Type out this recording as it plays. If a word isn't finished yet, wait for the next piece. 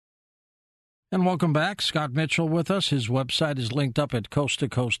And welcome back. Scott Mitchell with us. His website is linked up at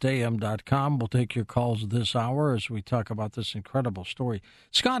coasttocoastam.com. We'll take your calls this hour as we talk about this incredible story.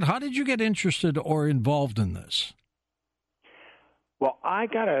 Scott, how did you get interested or involved in this? Well,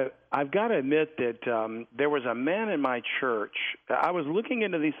 I've got to admit that there was a man in my church. I was looking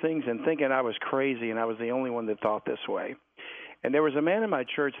into these things and thinking I was crazy, and I was the only one that thought this way. And there was a man in my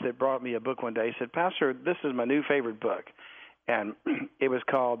church that brought me a book one day. He said, "Pastor, this is my new favorite book." And it was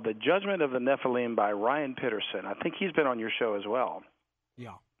called The Judgment of the Nephilim by Ryan Pitterson. I think he's been on your show as well.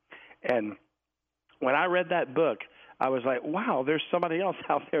 Yeah. And when I read that book, I was like, wow, there's somebody else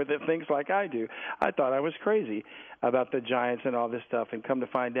out there that thinks like I do. I thought I was crazy about the giants and all this stuff, and come to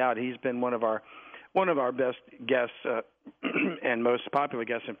find out he's been one of our best guests and most popular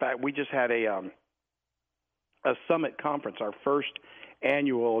guests. In fact, we just had a summit conference, our first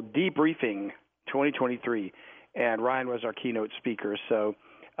annual debriefing 2023. And Ryan was our keynote speaker. So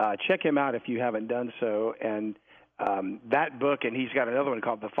check him out if you haven't done so. And that book, and he's got another one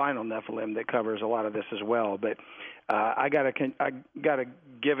called The Final Nephilim that covers a lot of this as well. But I gotta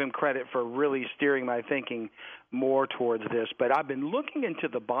give him credit for really steering my thinking more towards this. But I've been looking into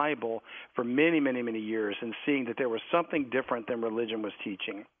the Bible for many, many, many years and seeing that there was something different than religion was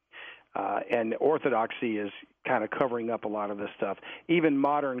teaching. And orthodoxy is kind of covering up a lot of this stuff. Even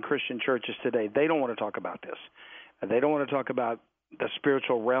modern Christian churches today, they don't want to talk about this. They don't want to talk about the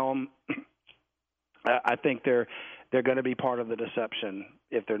spiritual realm. I think they're going to be part of the deception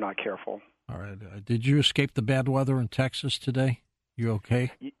if they're not careful. All right. Did you escape the bad weather in Texas today? You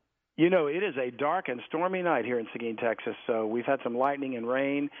okay? You know, it is a dark and stormy night here in Seguin, Texas, so we've had some lightning and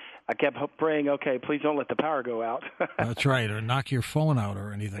rain. I kept praying, okay, please don't let the power go out. That's right, or knock your phone out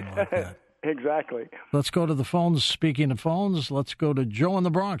or anything like that. Exactly. Let's go to the phones. Speaking of phones, let's go to Joe in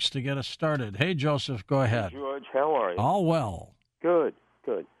the Bronx to get us started. Hey, Joseph, go ahead. Hey, George, how are you? All well. Good.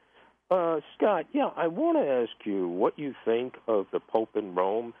 Scott, I want to ask you what you think of the Pope in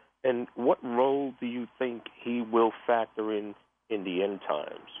Rome, and what role do you think he will factor in the end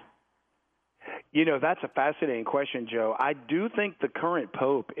times? You know, that's a fascinating question, Joe. I do think the current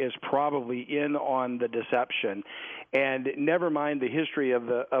pope is probably in on the deception, and never mind the history of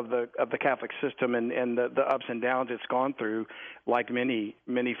the Catholic system and the ups and downs it's gone through, like many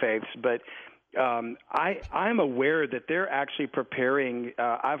faiths. But I'm aware that they're actually preparing.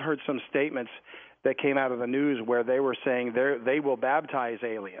 I've heard some statements that came out of the news where they were saying they will baptize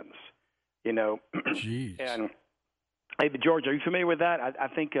aliens. You know, Jeez. And hey, George, are you familiar with that? I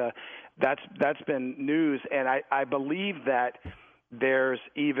think that's been news, and I believe that there's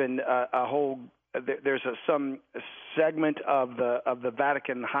even some segment of the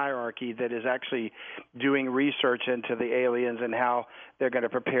Vatican hierarchy that is actually doing research into the aliens and how they're going to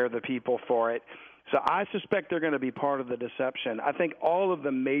prepare the people for it. So I suspect they're going to be part of the deception. I think all of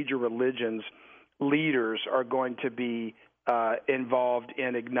the major religions leaders are going to be involved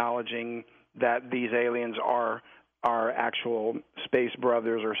in acknowledging that these aliens are actual space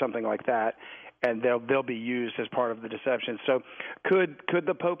brothers or something like that, and they'll be used as part of the deception. So could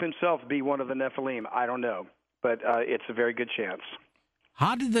the Pope himself be one of the Nephilim? I don't know, but it's a very good chance.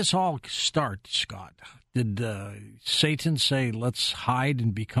 How did this all start, Scott? Did Satan say, let's hide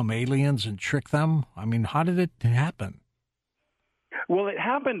and become aliens and trick them? I mean, how did it happen? Well, it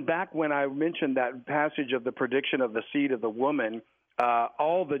happened back when I mentioned that passage of the prediction of the seed of the woman.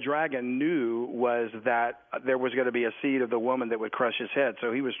 All the dragon knew was that there was going to be a seed of the woman that would crush his head.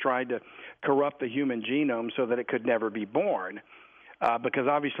 So he was trying to corrupt the human genome so that it could never be born. Because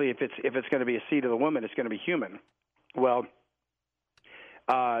obviously, if it's going to be a seed of the woman, it's going to be human. Well,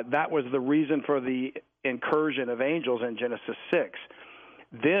 that was the reason for the incursion of angels in Genesis 6.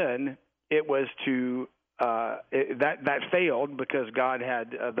 Then it was to that failed because God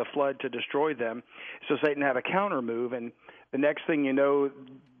had the flood to destroy them. So Satan had a counter move, and the next thing you know,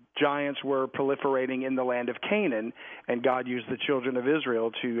 giants were proliferating in the land of Canaan, and God used the children of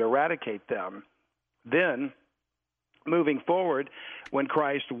Israel to eradicate them. Then, moving forward, when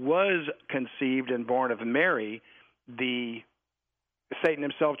Christ was conceived and born of Mary, Satan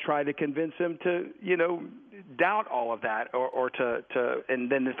himself tried to convince him to, doubt all of that, or to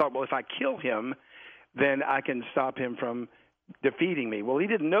and then they thought, well, if I kill him, then I can stop him from defeating me. Well, he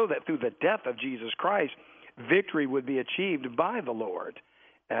didn't know that through the death of Jesus Christ, victory would be achieved by the Lord.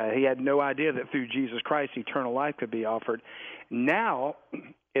 He had no idea that through Jesus Christ, eternal life could be offered. Now,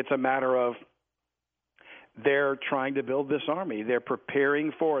 it's a matter of they're trying to build this army. They're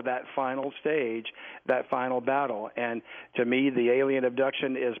preparing for that final stage, that final battle. And to me, the alien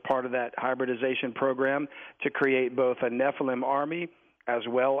abduction is part of that hybridization program to create both a Nephilim army as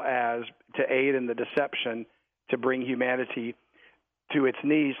well as to aid in the deception to bring humanity to its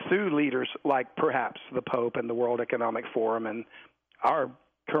knees through leaders like perhaps the Pope and the World Economic Forum and our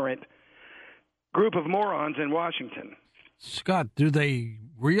current group of morons in Washington. Scott, do they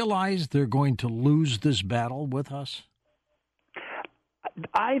realize they're going to lose this battle with us?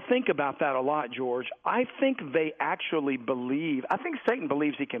 I think about that a lot, George. I think they actually believe, I think Satan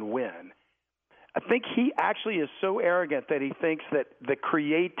believes he can win. I think he actually is so arrogant that he thinks that the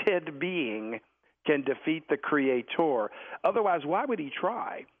created being can defeat the creator. Otherwise, why would he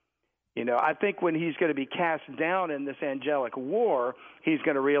try? You know, I think when he's going to be cast down in this angelic war, he's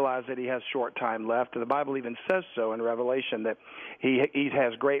going to realize that he has short time left. And the Bible even says so in Revelation, that he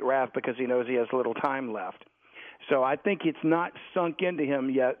has great wrath because he knows he has little time left. So I think it's not sunk into him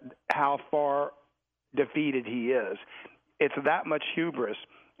yet how far defeated he is. It's that much hubris.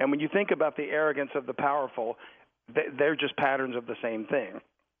 And when you think about the arrogance of the powerful, they're just patterns of the same thing.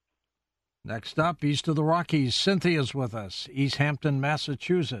 Next up, east of the Rockies, Cynthia's with us, East Hampton,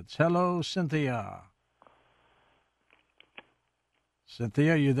 Massachusetts. Hello, Cynthia.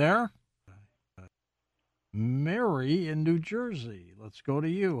 Cynthia, you there? Mary in New Jersey. Let's go to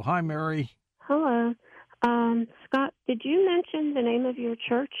you. Hi, Mary. Hello. Scott, did you mention the name of your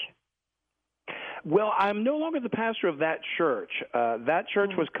church? Well, I'm no longer the pastor of that church. That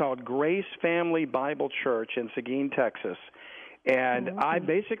church was called Grace Family Bible Church in Seguin, Texas. And I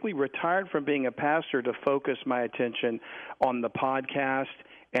basically retired from being a pastor to focus my attention on the podcast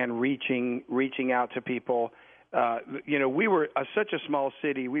and reaching out to people. You know, we were such a small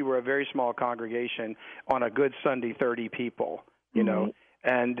city. We were a very small congregation on a good Sunday, 30 people, you know.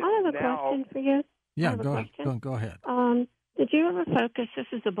 And I have a question for you. Yeah, go ahead. Did you ever focus, this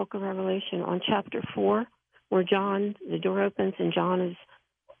is the book of Revelation, on chapter 4, where the door opens and John is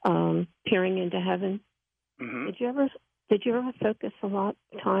peering into heaven? Mm-hmm. Did you ever focus a lot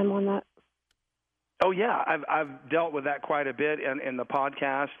of time on that? Oh yeah, I've dealt with that quite a bit in the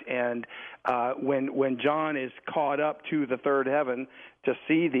podcast. And when John is caught up to the third heaven to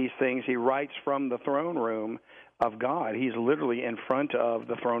see these things, he writes from the throne room of God. He's literally in front of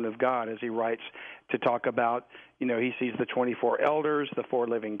the throne of God as he writes to talk about, you know, he sees the 24 elders, the 4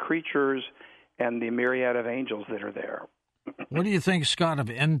 living creatures, and the myriad of angels that are there. What do you think, Scott, of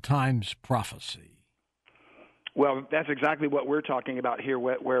end times prophecy? Well, that's exactly what we're talking about here,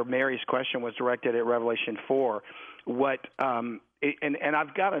 where Mary's question was directed at Revelation 4. And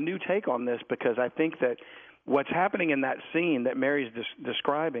I've got a new take on this, because I think that what's happening in that scene that Mary's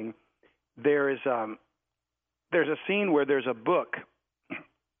describing, there's a scene where there's a book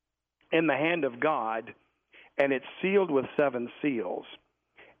in the hand of God, and it's sealed with 7 seals.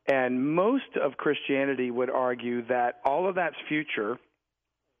 And most of Christianity would argue that all of that's future,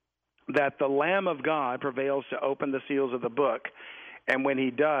 that the Lamb of God prevails to open the seals of the book, and when he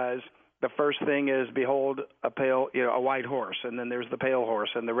does, the first thing is, behold, a white horse, and then there's the pale horse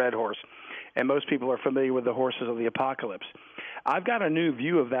and the red horse. And most people are familiar with the horses of the apocalypse. I've got a new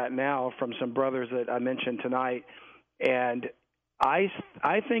view of that now from some brothers that I mentioned tonight, and I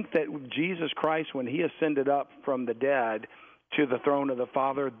think that Jesus Christ, when he ascended up from the dead to the throne of the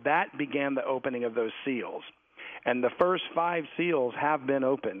Father, that began the opening of those seals. And the first 5 seals have been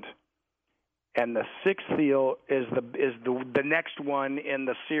opened. And the 6th seal is the next one in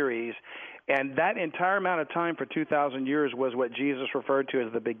the series. And that entire amount of time for 2,000 years was what Jesus referred to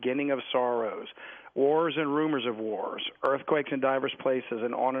as the beginning of sorrows, wars and rumors of wars, earthquakes in diverse places,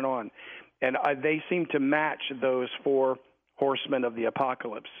 and on and on. And they seem to match those 4 horsemen of the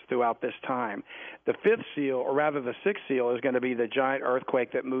apocalypse throughout this time. The 5th seal, or rather the 6th seal, is going to be the giant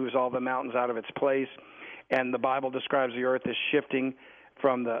earthquake that moves all the mountains out of its place. And the Bible describes the earth as shifting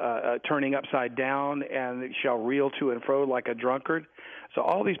from the turning upside down, and it shall reel to and fro like a drunkard. So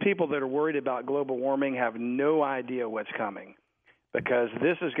all these people that are worried about global warming have no idea what's coming, because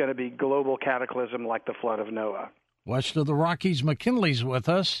this is going to be global cataclysm like the flood of Noah. West of the Rockies, McKinley's with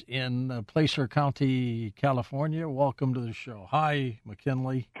us in Placer County, California. Welcome to the show. Hi,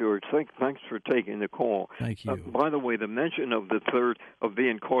 McKinley. George, thanks for taking the call. Thank you. By the way, the mention of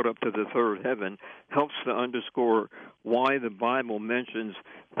being caught up to the third heaven helps to underscore why the Bible mentions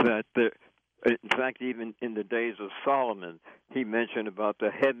that in fact, even in the days of Solomon, he mentioned about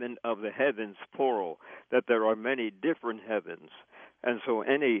the heaven of the heavens, plural, that there are many different heavens. And so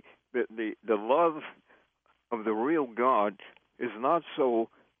the love of the real God is not so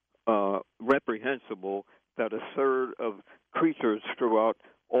reprehensible that a third of creatures throughout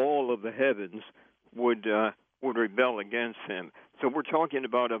all of the heavens would rebel against him. So we're talking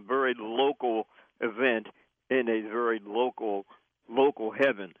about a very local event in a very local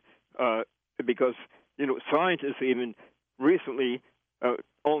heaven, because scientists even recently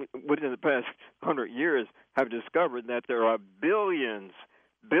only within the past 100 years have discovered that there are billions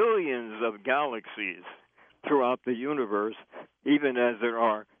of galaxies throughout the universe, even as there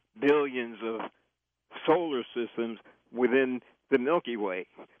are billions of solar systems within the Milky Way.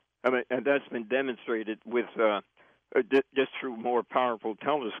 I mean, and that's been demonstrated with just through more powerful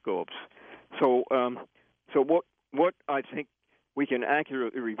telescopes. So what I think we can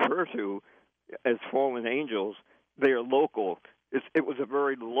accurately refer to as fallen angels, they are local. It was a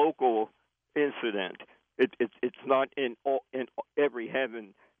very local incident. It's not in every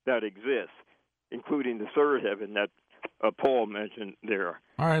heaven that exists, including the third heaven that Paul mentioned there.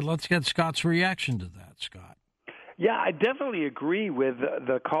 All right, let's get Scott's reaction to that, Scott. Yeah, I definitely agree with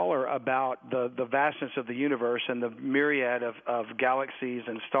the caller about the vastness of the universe and the myriad of galaxies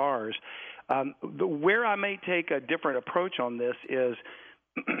and stars. Where I may take a different approach on this is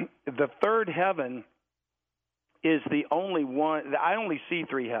the third heaven is the only one. I only see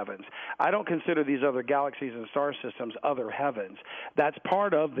three heavens. I don't consider these other galaxies and star systems other heavens. That's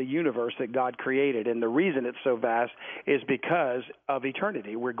part of the universe that God created, and the reason it's so vast is because of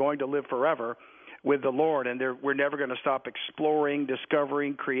eternity. We're going to live forever with the Lord, and we're never going to stop exploring,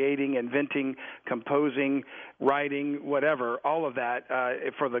 discovering, creating, inventing, composing, writing, whatever, all of that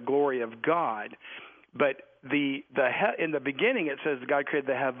for the glory of God. But in the beginning it says God created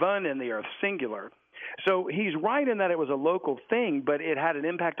the heaven and the earth, singular. So he's right in that it was a local thing, but it had an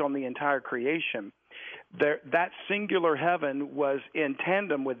impact on the entire creation. That singular heaven was in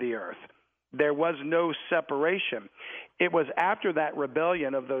tandem with the earth. There was no separation. It was after that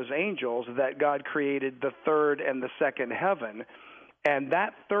rebellion of those angels that God created the third and the second heaven. And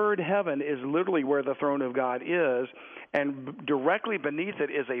that third heaven is literally where the throne of God is, and directly beneath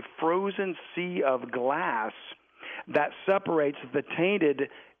it is a frozen sea of glass that separates the tainted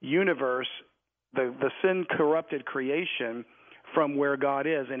universe, the sin-corrupted creation, from where God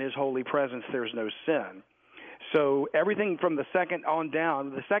is. In his holy presence, there's no sin. So everything from the second on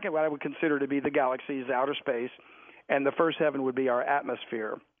down, the second what I would consider to be the galaxies, outer space, and the first heaven would be our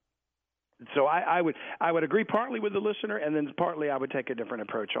atmosphere. So I would agree partly with the listener, and then partly I would take a different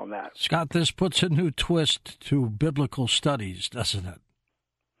approach on that. Scott, this puts a new twist to biblical studies, doesn't it?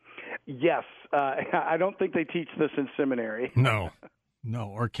 Yes. I don't think they teach this in seminary. No,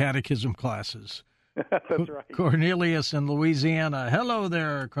 or catechism classes. That's right. Cornelius in Louisiana. Hello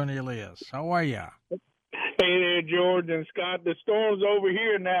there, Cornelius. How are you? Hey there, George and Scott. The storm's over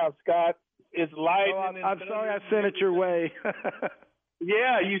here now, Scott. It's lightning. I'm sorry I sent it your way.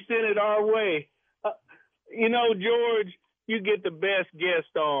 Yeah, you sent it our way. George, you get the best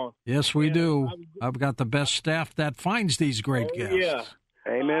guest on. Yes, we do. I've got the best staff that finds these great guests. Yeah.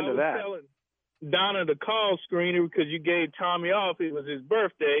 Amen to that. I was telling Donna the call screener because you gave Tommy off. It was his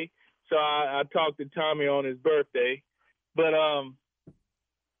birthday, so I talked to Tommy on his birthday. But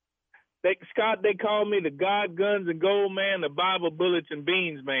Scott, they call me the God, Guns, and Gold man, the Bible, Bullets, and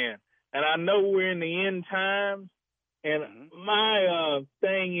Beans man. And I know we're in the end times. And my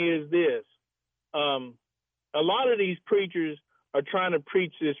thing is this. A lot of these preachers are trying to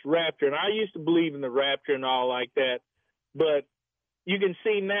preach this rapture. And I used to believe in the rapture and all like that. But you can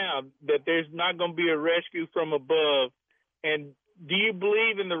see now that there's not going to be a rescue from above. And do you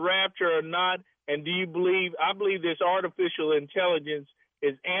believe in the rapture or not? And do you believe – I believe this artificial intelligence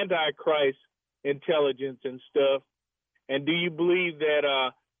is antichrist intelligence and stuff. And do you believe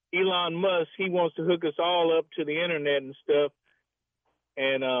that Elon Musk, he wants to hook us all up to the internet and stuff?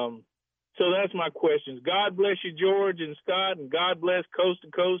 And so that's my questions. God bless you, George and Scott, and God bless Coast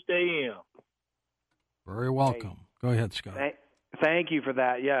to Coast AM. Very welcome. Go ahead, Scott. Thank you for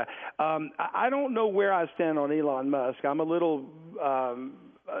that. Yeah. I don't know where I stand on Elon Musk. I'm a little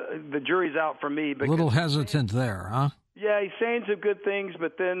the jury's out for me. A little hesitant there, huh? Yeah, he's saying some good things,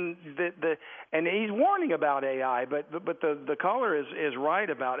 but then and he's warning about AI. But the caller is right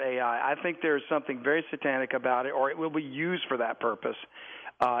about AI. I think there's something very satanic about it, or it will be used for that purpose,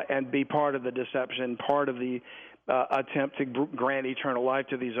 and be part of the deception, part of the attempt to grant eternal life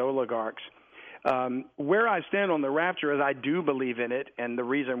to these oligarchs. Where I stand on the rapture is I do believe in it, and the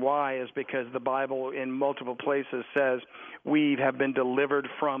reason why is because the Bible in multiple places says we have been delivered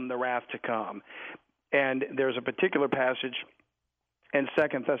from the wrath to come. And there's a particular passage in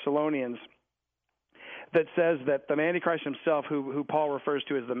 2 Thessalonians that says that the Antichrist himself, who Paul refers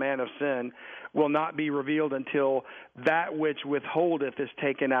to as the man of sin, will not be revealed until that which withholdeth is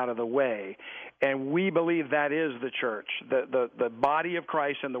taken out of the way. And we believe that is the church. The body of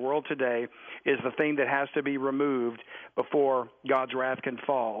Christ in the world today is the thing that has to be removed before God's wrath can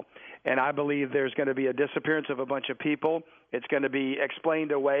fall. And I believe there's going to be a disappearance of a bunch of people. It's going to be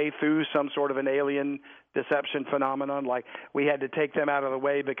explained away through some sort of an alien deception phenomenon, like we had to take them out of the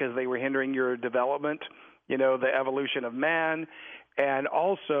way because they were hindering your development, the evolution of man, and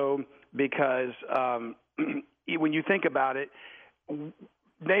also because when you think about it,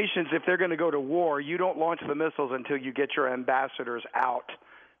 nations, if they're going to go to war, you don't launch the missiles until you get your ambassadors out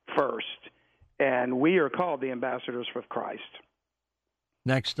first. And we are called the ambassadors for Christ.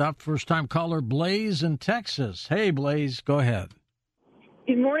 Next up, first-time caller Blaze in Texas. Hey, Blaze, go ahead.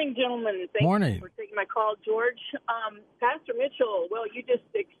 Good morning, gentlemen. Thank Morning. you for taking my call, George. Pastor Mitchell, well, you just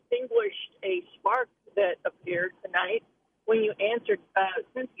extinguished a spark that appeared tonight when you answered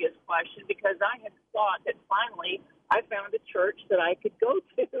Cynthia's question, because I had thought that finally I found a church that I could go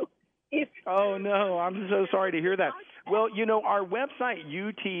to. Oh, no, I'm so sorry to hear that. Well, our website,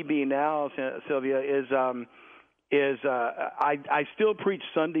 UTB Now, Sylvia, I still preach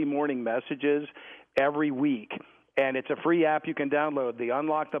Sunday morning messages every week, and it's a free app you can download, the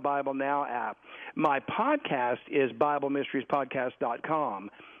Unlock the Bible Now app. My podcast is BibleMysteriesPodcast.com,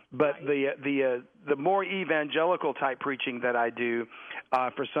 but the more evangelical type preaching that I do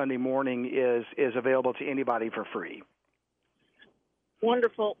for Sunday morning is available to anybody for free.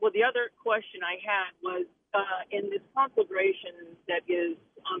 Wonderful. Well, the other question I had was in this conflagration that is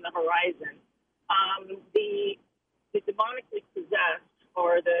on the horizon, the demonically possessed,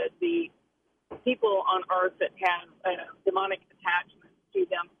 or the people on earth that have demonic attachments to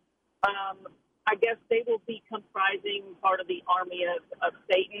them, I guess they will be comprising part of the army of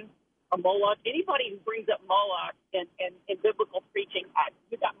Satan or Moloch. Anybody who brings up Moloch in biblical preaching,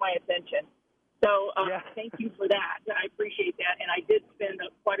 you got my attention. So Thank you for that. I appreciate that. And I did spend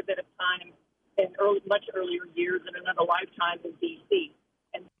quite a bit of time in much earlier years in another lifetime in D.C.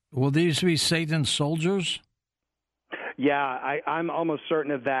 Will these be Satan's soldiers? Yeah, I'm almost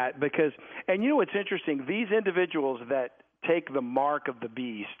certain of that because, and what's interesting, these individuals that take the mark of the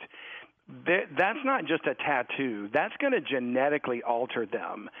beast, that's not just a tattoo. That's going to genetically alter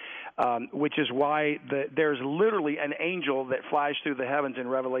them, which is why there's literally an angel that flies through the heavens in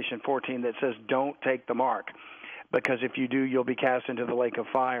Revelation 14 that says, don't take the mark, because if you do, you'll be cast into the lake of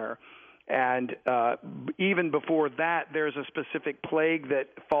fire. And even before that, there's a specific plague that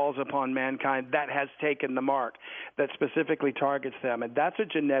falls upon mankind that has taken the mark, that specifically targets them, and that's a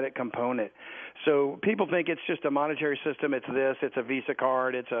genetic component. So people think it's just a monetary system. It's this. It's a Visa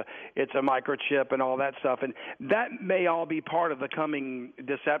card. It's a microchip and all that stuff, and that may all be part of the coming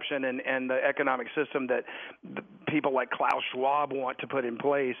deception and the economic system that people like Klaus Schwab want to put in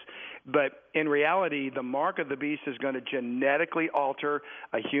place. But in reality, the mark of the beast is going to genetically alter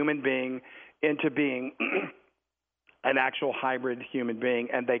a human being into being an actual hybrid human being,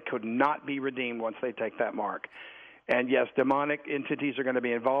 and they could not be redeemed once they take that mark. And yes, demonic entities are going to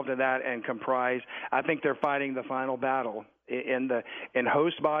be involved in that and comprise. I think they're fighting the final battle in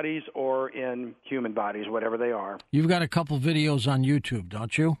host bodies or in human bodies, whatever they are. You've got a couple videos on YouTube,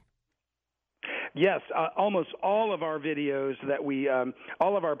 don't you? Yes, almost all of our videos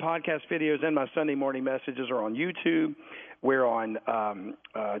all of our podcast videos and my Sunday morning messages are on YouTube. We're on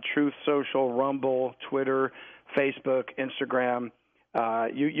Truth Social, Rumble, Twitter, Facebook, Instagram.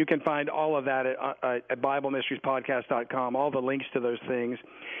 You can find all of that at BibleMysteriesPodcast.com, all the links to those things.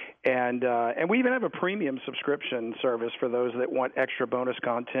 And we even have a premium subscription service for those that want extra bonus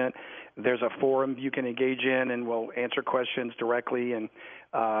content. There's a forum you can engage in, and we'll answer questions directly. And,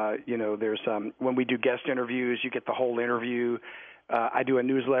 there's when we do guest interviews, you get the whole interview. I do a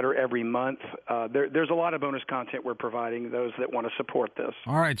newsletter every month. There's a lot of bonus content we're providing those that want to support this.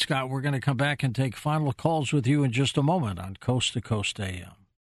 All right, Scott, we're going to come back and take final calls with you in just a moment on Coast to Coast AM.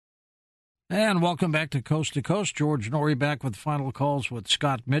 And welcome back to Coast. George Norrie back with final calls with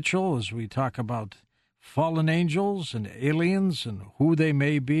Scott Mitchell as we talk about fallen angels and aliens and who they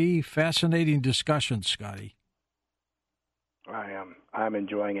may be. Fascinating discussion, Scotty. I'm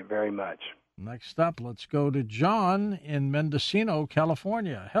enjoying it very much. Next up, let's go to John in Mendocino,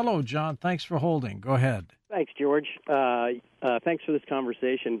 California. Hello, John. Thanks for holding. Go ahead. Thanks, George. Thanks for this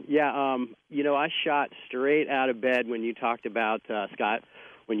conversation. Yeah, I shot straight out of bed when you talked about, Scott,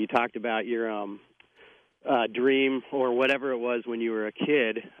 when you talked about your dream or whatever it was when you were a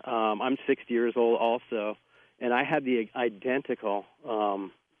kid. I'm 60 years old also, and I had the identical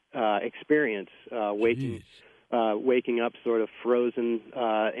experience waking up sort of frozen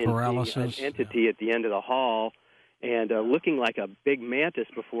in paralysis, an entity at the end of the hall and looking like a big mantis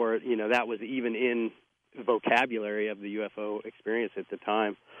before, that was even in the vocabulary of the UFO experience at the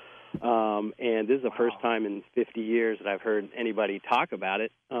time. And this is the first time in 50 years that I've heard anybody talk about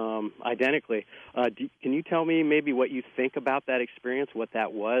it identically. Can you tell me maybe what you think about that experience, what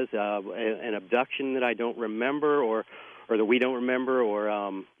that was, an abduction that I don't remember, or or that we don't remember,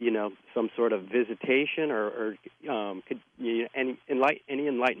 or some sort of visitation, or could any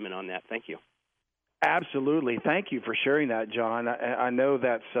enlightenment on that? Thank you. Absolutely. Thank you for sharing that, John. I know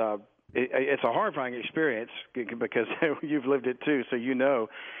that's it's a horrifying experience because you've lived it too, so you know.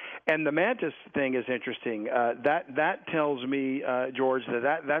 And the mantis thing is interesting. That tells me, George,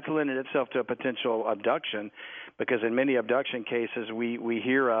 that's lending itself to a potential abduction, because in many abduction cases we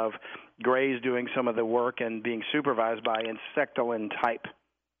hear of Greys doing some of the work and being supervised by insectoid-type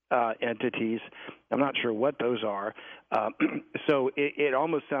entities. I'm not sure what those are. So it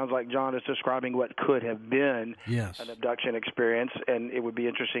almost sounds like John is describing what could have been an abduction experience, and it would be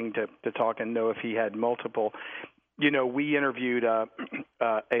interesting to talk and know if he had multiple. You know, we interviewed a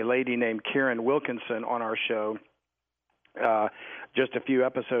lady named Karen Wilkinson on our show just a few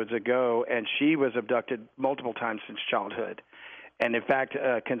episodes ago, and she was abducted multiple times since childhood. And, in fact,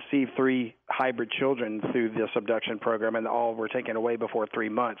 conceived 3 hybrid children through this abduction program, and all were taken away before 3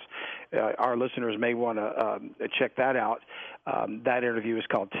 months. Our listeners may want to check that out. That interview is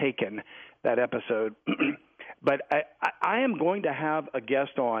called Taken, that episode. But I am going to have a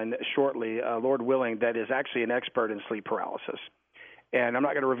guest on shortly, Lord willing, that is actually an expert in sleep paralysis. And I'm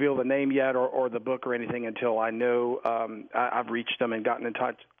not going to reveal the name yet or the book or anything until I know I've reached them and gotten in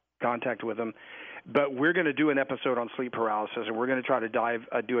contact with them. But we're going to do an episode on sleep paralysis, and we're going to try to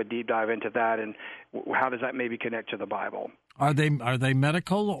do a deep dive into that and how does that maybe connect to the Bible. Are they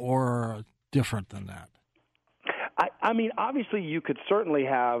medical or different than that? I mean, obviously, you could certainly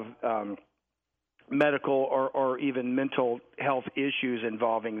have medical or even mental health issues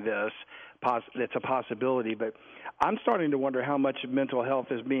involving this. It's a possibility, but I'm starting to wonder how much mental health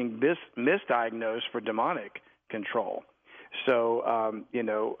is being misdiagnosed for demonic control. So,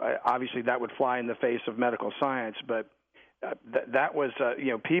 obviously that would fly in the face of medical science, but that was,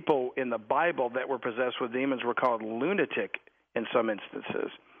 people in the Bible that were possessed with demons were called lunatic in some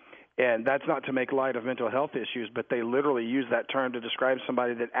instances. And that's not to make light of mental health issues, but they literally use that term to describe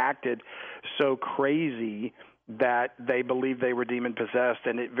somebody that acted so crazy that they believed they were demon-possessed,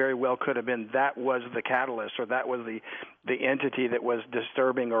 and it very well could have been that was the catalyst, or that was the entity that was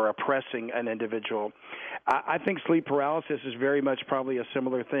disturbing or oppressing an individual. I think sleep paralysis is very much probably a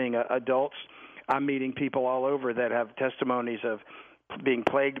similar thing. Adults, I'm meeting people all over that have testimonies of being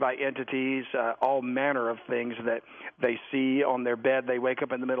plagued by entities, all manner of things that they see on their bed. They wake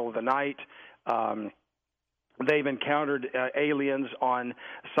up in the middle of the night. They've encountered aliens on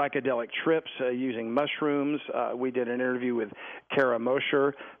psychedelic trips using mushrooms. We did an interview with Kara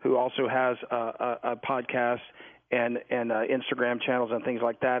Mosher, who also has a podcast and Instagram channels and things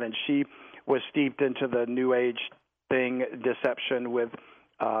like that, and she was steeped into the New Age thing, deception with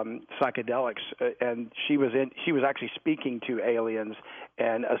psychedelics, and she was actually speaking to aliens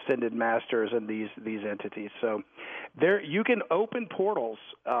and ascended masters and these entities. So there you can open portals,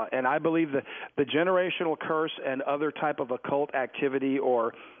 and I believe that the generational curse and other type of occult activity,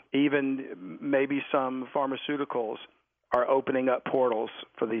 or even maybe some pharmaceuticals, are opening up portals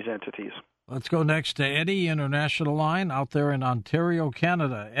for these entities. Let's go next to Eddie, International Line, out there in Ontario,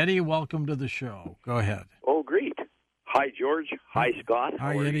 Canada. Eddie, welcome to the show. Go ahead. Oh, great. Hi, George. Hi, Scott.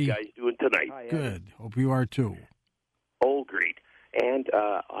 Hi, How are Eddie. you guys doing tonight? Hi, Good. Hope you are too. Oh, great. And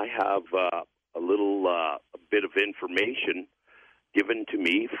I have a little bit of information given to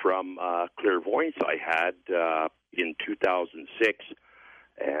me from clairvoyance I had in 2006.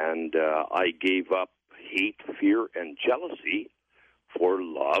 And I gave up hate, fear, and jealousy for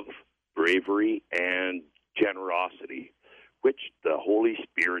love, bravery, and generosity, which the Holy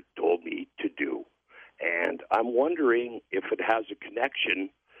Spirit told me to do. And I'm wondering if it has a connection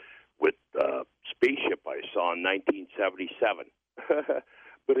with the spaceship I saw in 1977.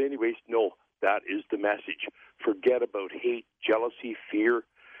 But anyways, no, that is the message. Forget about hate, jealousy, fear,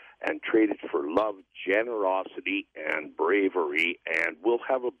 and trade it for love, generosity, and bravery, and we'll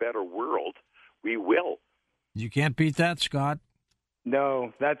have a better world. We will. You can't beat that, Scott.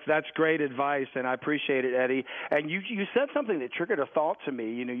 No, that's great advice, and I appreciate it, Eddie. And you said something that triggered a thought to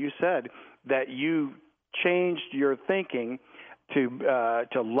me. You know, you said that you changed your thinking to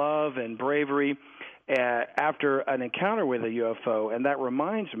love and bravery after an encounter with a UFO, and that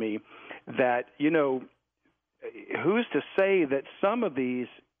reminds me that, who's to say that some of these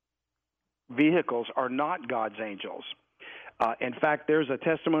vehicles are not God's angels? In fact, there's a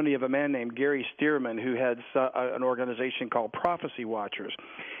testimony of a man named Gary Stearman who heads an organization called Prophecy Watchers.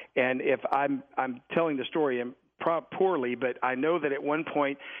 And if I'm telling the story poorly, but I know that at one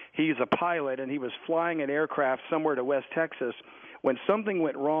point he's a pilot and he was flying an aircraft somewhere to West Texas when something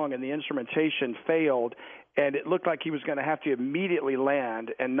went wrong and the instrumentation failed, and it looked like he was going to have to immediately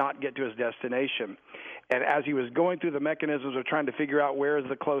land and not get to his destination. And as he was going through the mechanisms of trying to figure out where is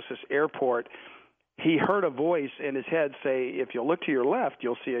the closest airport, he heard a voice in his head say, if you'll look to your left,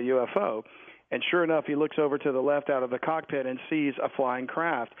 you'll see a UFO. And sure enough, he looks over to the left out of the cockpit and sees a flying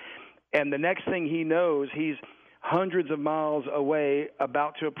craft. And the next thing he knows, he's hundreds of miles away,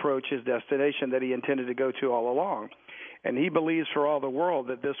 about to approach his destination that he intended to go to all along. And he believes for all the world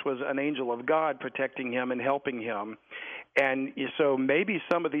that this was an angel of God protecting him and helping him. And so maybe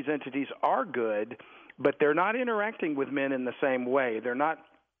some of these entities are good, but they're not interacting with men in the same way. They're not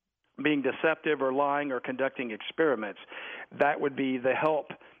being deceptive or lying or conducting experiments. That would be the help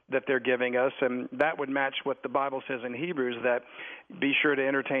that they're giving us, and that would match what the Bible says in Hebrews, that be sure to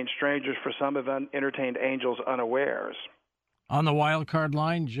entertain strangers, for some have entertained angels unawares. On the wild card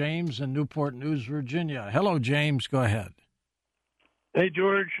line, James in Newport News, Virginia. Hello, James. Go ahead. Hey,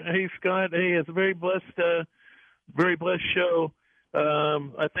 George. Hey, Scott. Hey, it's a very blessed show.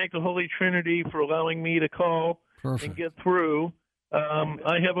 I thank the Holy Trinity for allowing me to call and get through.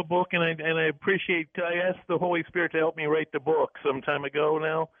 I have a book, and I appreciate. I asked the Holy Spirit to help me write the book some time ago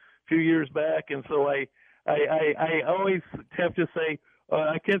now, a few years back, and so I always have to say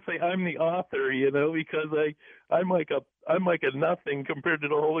I can't say I'm the author, because I'm like a nothing compared to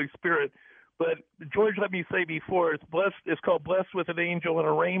the Holy Spirit. But George, let me say before, it's blessed. It's called Blessed with an Angel and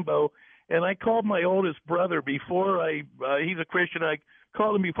a Rainbow. And I called my oldest brother before he's a Christian. I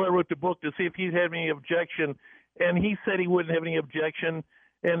called him before I wrote the book to see if he'd have any objection. And he said he wouldn't have any objection.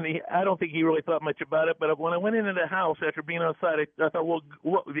 And I don't think he really thought much about it. But when I went into the house after being outside, I thought,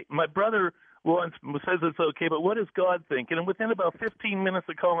 well, my brother once says it's okay, but what does God think? And within about 15 minutes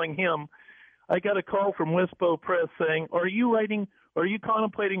of calling him, I got a call from Wispo Press saying, are you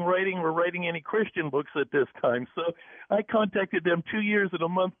contemplating writing or writing any Christian books at this time? So I contacted them 2 years and a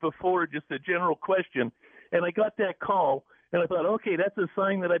month before, just a general question, and I got that call, and I thought, okay, that's a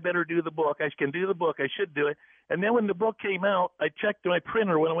sign that I better do the book. I can do the book. I should do it. And then when the book came out, I checked my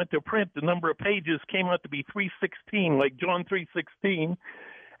printer. When I went to print, the number of pages came out to be 316, like John 3:16.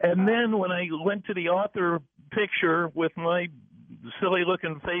 And then when I went to the author picture with my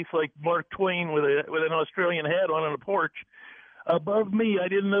silly-looking face like Mark Twain with an Australian hat on a porch, above me, I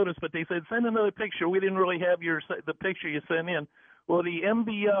didn't notice, but they said, send another picture. We didn't really have the picture you sent in. Well, the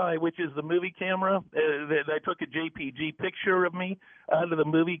MBI, which is the movie camera, I took a JPG picture of me out of the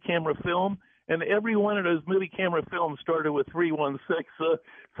movie camera film, and every one of those movie camera films started with 316. So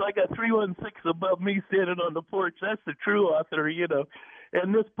I got 316 above me standing on the porch. That's the true author,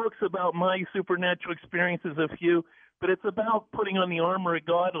 And this book's about my supernatural experiences, a few, but it's about putting on the armor of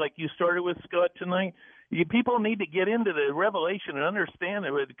God, like you started with, Scott, tonight. People need to get into the revelation and understand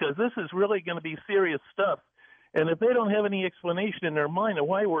it, because this is really going to be serious stuff. And if they don't have any explanation in their mind of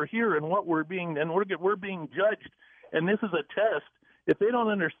why we're here and what we're being judged, and this is a test, if they don't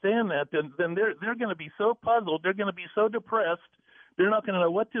understand that, then they're going to be so puzzled, they're going to be so depressed, they're not going to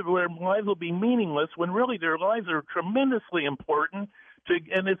know what to do. Their lives will be meaningless when really their lives are tremendously important.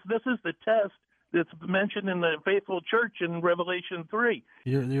 This is the test that's mentioned in the faithful church in Revelation 3.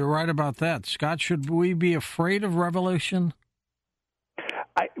 You're right about that. Scott, should we be afraid of Revelation?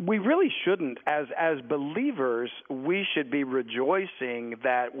 We really shouldn't. As believers, we should be rejoicing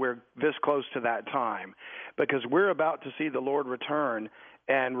that we're this close to that time, because we're about to see the Lord return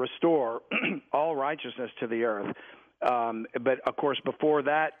and restore all righteousness to the earth. But, of course, before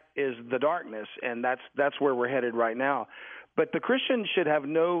that is the darkness, and that's where we're headed right now. But the Christian should have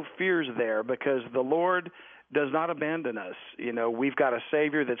no fears there, because the Lord does not abandon us. We've got a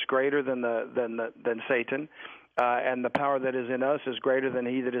Savior that's greater than Satan, and the power that is in us is greater than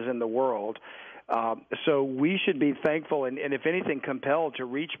he that is in the world. So we should be thankful and if anything, compelled to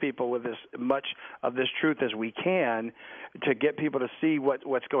reach people with as much of this truth as we can, to get people to see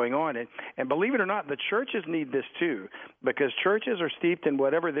what's going on. And believe it or not, the churches need this too, because churches are steeped in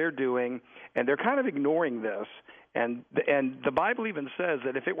whatever they're doing, and they're kind of ignoring this. And the Bible even says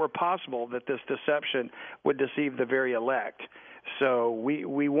that if it were possible that this deception would deceive the very elect. So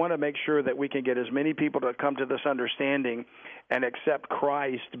we want to make sure that we can get as many people to come to this understanding and accept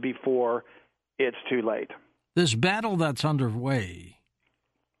Christ before it's too late. This battle that's underway,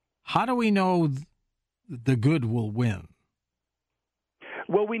 how do we know the good will win?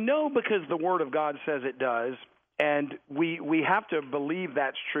 Well, we know because the Word of God says it does, and we have to believe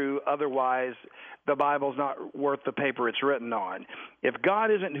that's true. Otherwise, the Bible's not worth the paper it's written on. If God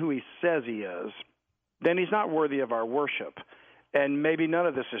isn't who he says he is, then he's not worthy of our worship. And maybe none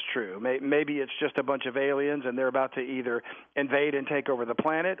of this is true. Maybe it's just a bunch of aliens, and they're about to either invade and take over the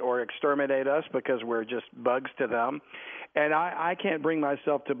planet or exterminate us because we're just bugs to them. And I can't bring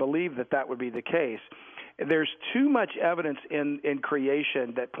myself to believe that would be the case. there's too much evidence in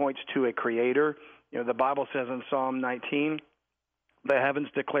creation that points to a creator. The Bible says in Psalm 19, the heavens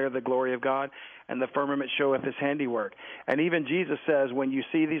declare the glory of God, and the firmament showeth his handiwork. And even Jesus says, when you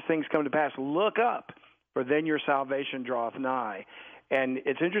see these things come to pass, look up, for then your salvation draweth nigh. And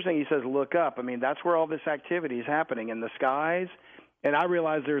it's interesting he says, look up. I mean, that's where all this activity is happening, in the skies. And I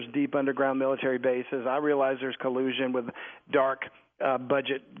realize there's deep underground military bases. I realize there's collusion with dark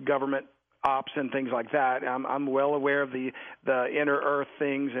budget government ops and things like that. I'm well aware of the inner earth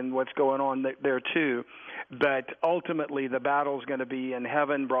things and what's going on there too. But ultimately, the battle is going to be in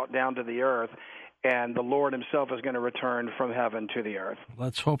heaven brought down to the earth, and the Lord himself is going to return from heaven to the earth.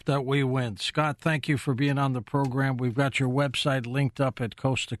 Let's hope that we win. Scott, thank you for being on the program. We've got your website linked up at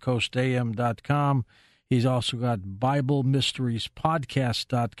coasttocoastam.com. He's also got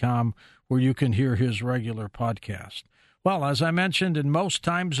BibleMysteriesPodcast.com, where you can hear his regular podcast. Well, as I mentioned, in most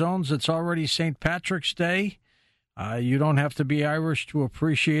time zones, it's already St. Patrick's Day. You don't have to be Irish to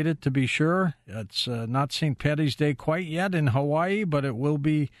appreciate it, to be sure. It's not St. Paddy's Day quite yet in Hawaii, but it will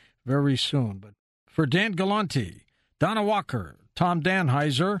be very soon. But for Dan Galante, Donna Walker, Tom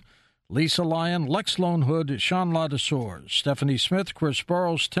Danheiser, Lisa Lyon, Lex Lonehood, Sean Ladesseur, Stephanie Smith, Chris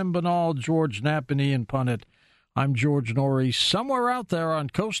Burrows, Tim Banal, George Knapp, and Ian Punnett, I'm George Norrie, somewhere out there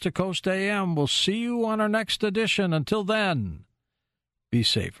on Coast to Coast AM. We'll see you on our next edition. Until then, be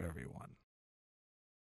safe, everyone.